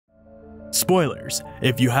Spoilers: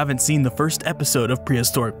 if you haven't seen the first episode of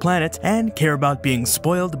Prehistoric Planet and care about being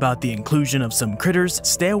spoiled about the inclusion of some critters,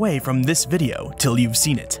 stay away from this video till you've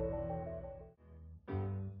seen it.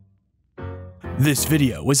 This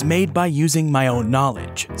video was made by using my own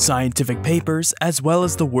knowledge, scientific papers, as well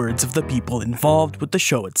as the words of the people involved with the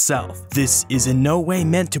show itself. This is in no way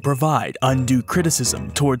meant to provide undue criticism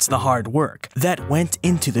towards the hard work that went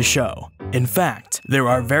into the show. In fact, there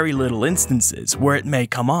are very little instances where it may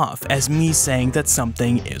come off as me saying that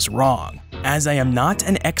something is wrong, as I am not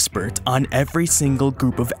an expert on every single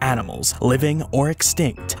group of animals, living or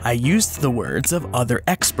extinct. I used the words of other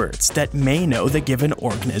experts that may know the given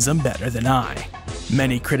organism better than I.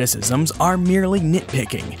 Many criticisms are merely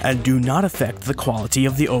nitpicking and do not affect the quality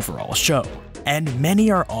of the overall show, and many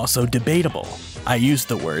are also debatable. I used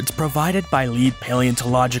the words provided by lead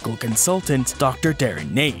paleontological consultant Dr.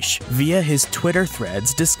 Blancmange via his Twitter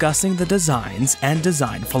threads discussing the designs and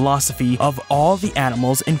design philosophy of all the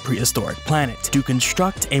animals in Prehistoric Planet to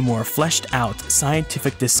construct a more fleshed out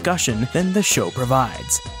scientific discussion than the show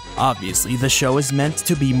provides. Obviously, the show is meant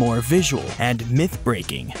to be more visual and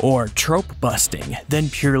myth-breaking or trope-busting than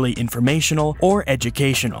purely informational or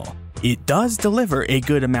educational. It does deliver a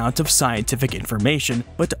good amount of scientific information,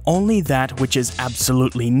 but only that which is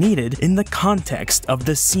absolutely needed in the context of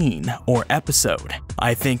the scene or episode.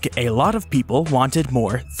 I think a lot of people wanted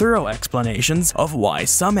more thorough explanations of why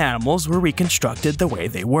some animals were reconstructed the way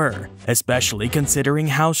they were, especially considering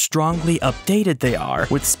how strongly updated they are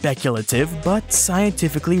with speculative but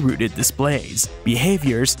scientifically rooted displays,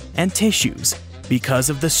 behaviors, and tissues, because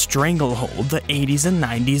of the stranglehold the 80s and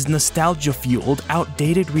 90s nostalgia-fueled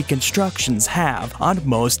outdated reconstructions have on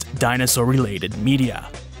most dinosaur-related media.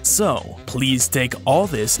 So, please take all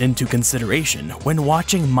this into consideration when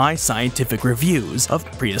watching my scientific reviews of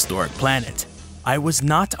Prehistoric Planet. I was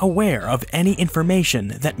not aware of any information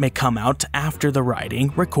that may come out after the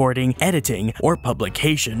writing, recording, editing, or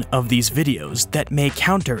publication of these videos that may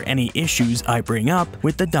counter any issues I bring up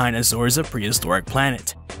with the dinosaurs of Prehistoric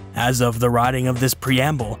Planet. As of the writing of this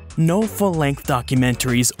preamble, no full-length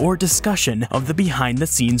documentaries or discussion of the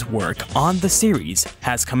behind-the-scenes work on the series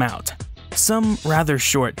has come out. Some rather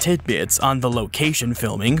short tidbits on the location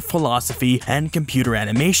filming, philosophy, and computer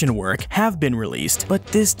animation work have been released, but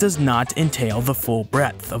this does not entail the full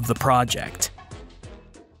breadth of the project.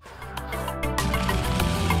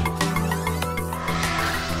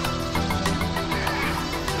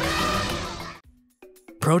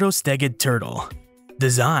 Protostegid turtle.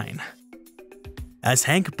 Design. As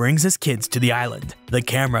Hank brings his kids to the island, the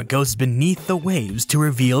camera goes beneath the waves to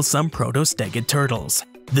reveal some Protostegid turtles,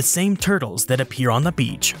 the same turtles that appear on the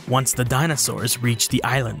beach once the dinosaurs reach the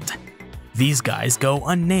island. These guys go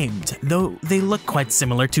unnamed, though they look quite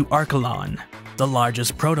similar to Archelon, the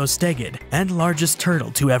largest Protostegid and largest turtle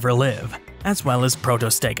to ever live, as well as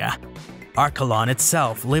Protostega. Archelon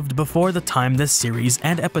itself lived before the time this series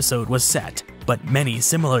and episode was set, but many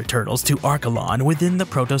similar turtles to Archelon within the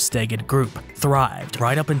Protostegid group thrived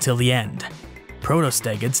right up until the end.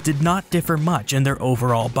 Protostegids did not differ much in their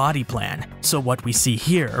overall body plan, so what we see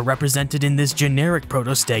here represented in this generic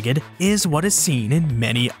Protostegid is what is seen in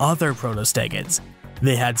many other Protostegids.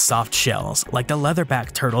 They had soft shells like the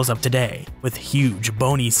leatherback turtles of today, with huge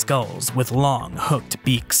bony skulls with long hooked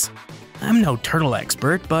beaks. I'm no turtle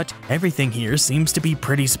expert, but everything here seems to be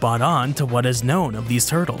pretty spot on to what is known of these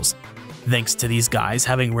turtles. Thanks to these guys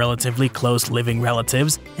having relatively close living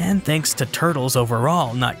relatives, and thanks to turtles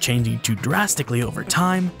overall not changing too drastically over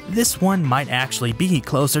time, this one might actually be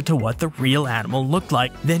closer to what the real animal looked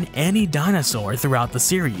like than any dinosaur throughout the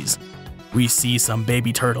series. We see some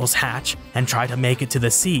baby turtles hatch and try to make it to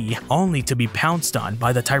the sea, only to be pounced on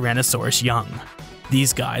by the Tyrannosaurus young.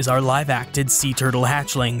 These guys are live-acted sea turtle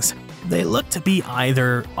hatchlings. They look to be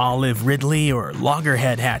either Olive Ridley or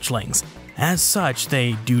Loggerhead hatchlings. As such,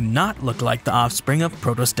 they do not look like the offspring of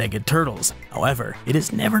Protostegid turtles. However, it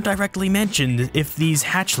is never directly mentioned if these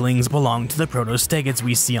hatchlings belong to the Protostegids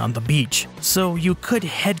we see on the beach, so you could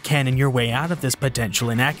headcanon your way out of this potential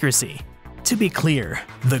inaccuracy. To be clear,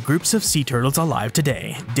 the groups of sea turtles alive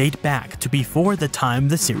today date back to before the time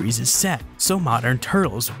the series is set, so modern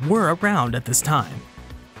turtles were around at this time.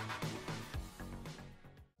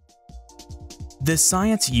 The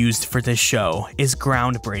science used for this show is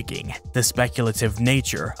groundbreaking. The speculative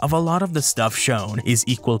nature of a lot of the stuff shown is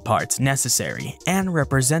equal parts necessary and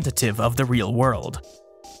representative of the real world.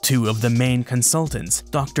 Two of the main consultants,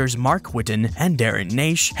 Drs. Mark Whitten and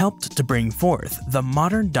Blancmange, helped to bring forth the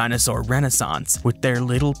modern dinosaur renaissance with their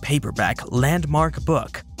little paperback landmark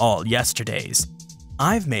book, All Yesterdays.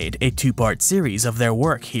 I've made a two-part series of their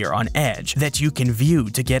work here on Edge that you can view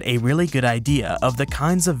to get a really good idea of the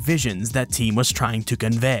kinds of visions that team was trying to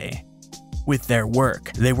convey. With their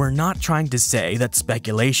work, they were not trying to say that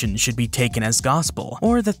speculation should be taken as gospel,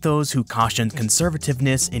 or that those who cautioned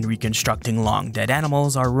conservativeness in reconstructing long-dead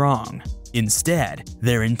animals are wrong. Instead,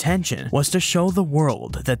 their intention was to show the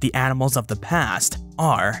world that the animals of the past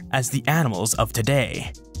are as the animals of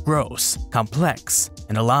today, gross, complex,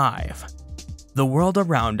 and alive. The world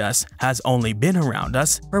around us has only been around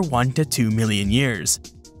us for 1 to 2 million years.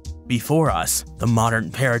 Before us, the modern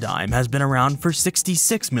paradigm has been around for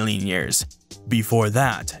 66 million years. Before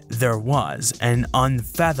that, there was an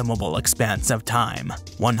unfathomable expanse of time,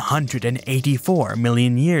 184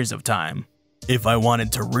 million years of time. If I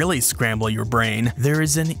wanted to really scramble your brain, there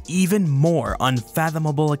is an even more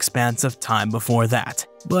unfathomable expanse of time before that.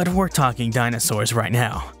 But we're talking dinosaurs right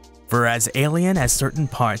now. For as alien as certain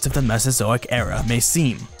parts of the Mesozoic era may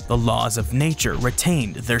seem, the laws of nature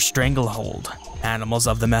retained their stranglehold. Animals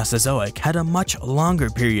of the Mesozoic had a much longer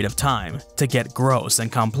period of time to get gross and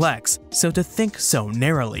complex, so to think so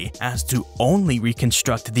narrowly as to only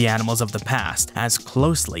reconstruct the animals of the past as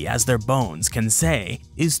closely as their bones can say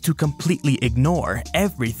is to completely ignore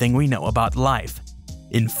everything we know about life.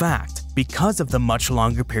 In fact, because of the much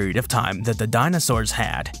longer period of time that the dinosaurs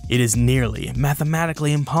had, it is nearly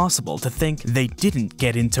mathematically impossible to think they didn't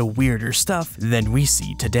get into weirder stuff than we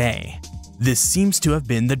see today. This seems to have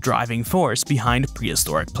been the driving force behind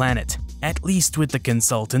Prehistoric Planet, at least with the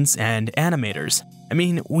consultants and animators. I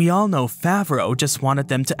mean, we all know Favreau just wanted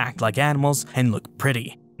them to act like animals and look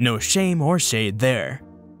pretty. No shame or shade there.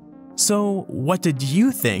 So, what did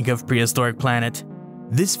you think of Prehistoric Planet?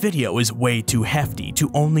 This video is way too hefty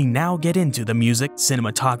to only now get into the music,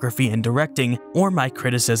 cinematography, and directing, or my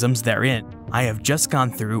criticisms therein. I have just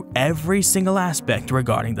gone through every single aspect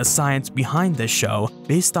regarding the science behind this show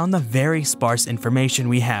based on the very sparse information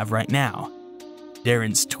we have right now.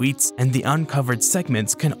 Darren's tweets and the uncovered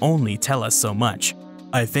segments can only tell us so much.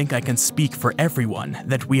 I think I can speak for everyone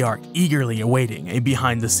that we are eagerly awaiting a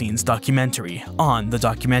behind-the-scenes documentary on the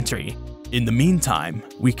documentary. In the meantime,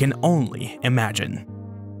 we can only imagine.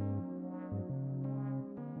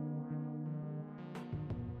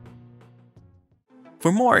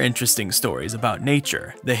 For more interesting stories about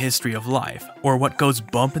nature, the history of life, or what goes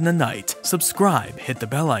bump in the night, subscribe, hit the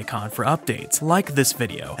bell icon for updates, like this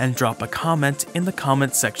video, and drop a comment in the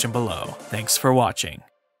comment section below. Thanks for watching.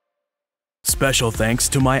 Special thanks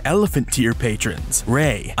to my elephant tier patrons,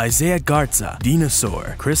 Ray, Isaiah Garza,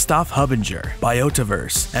 Dinosaur, Christoph Hubinger,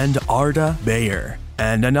 Biotaverse, and Arda Bayer.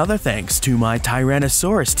 And another thanks to my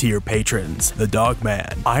Tyrannosaurus tier patrons, The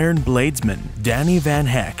Dogman, Iron Bladesman, Danny Van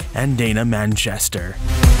Heck, and Dana Manchester.